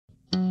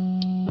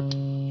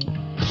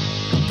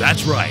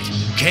That's right,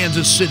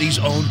 Kansas City's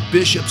own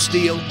Bishop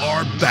Steel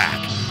are back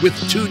with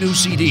 2 new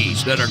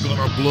CDs that are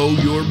gonna blow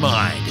your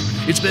mind.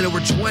 It's been over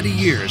 20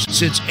 years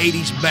since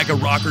 80s mega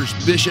rockers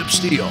Bishop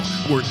Steel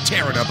were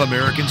tearing up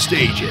American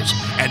stages,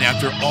 and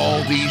after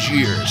all these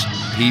years,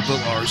 people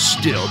are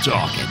still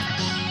talking.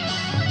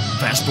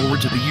 Fast forward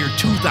to the year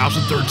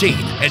 2013,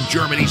 and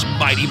Germany's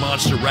Mighty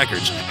Monster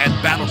Records and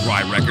Battle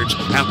Cry Records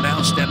have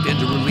now stepped in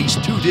to release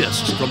 2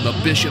 discs from the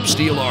Bishop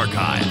Steel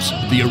archives.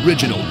 The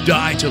original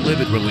Die to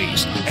Live It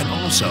release, and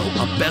also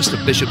a Best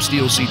of Bishop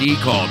Steel CD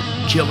called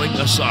Killing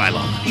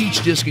Asylum.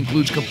 Each disc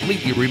includes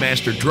completely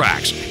remastered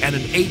tracks and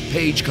an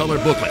 8-page color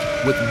booklet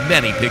with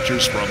many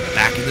pictures from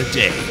back in the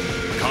day.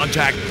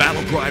 Contact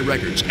Battle Cry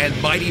Records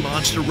and Mighty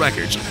Monster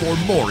Records for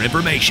more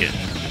information.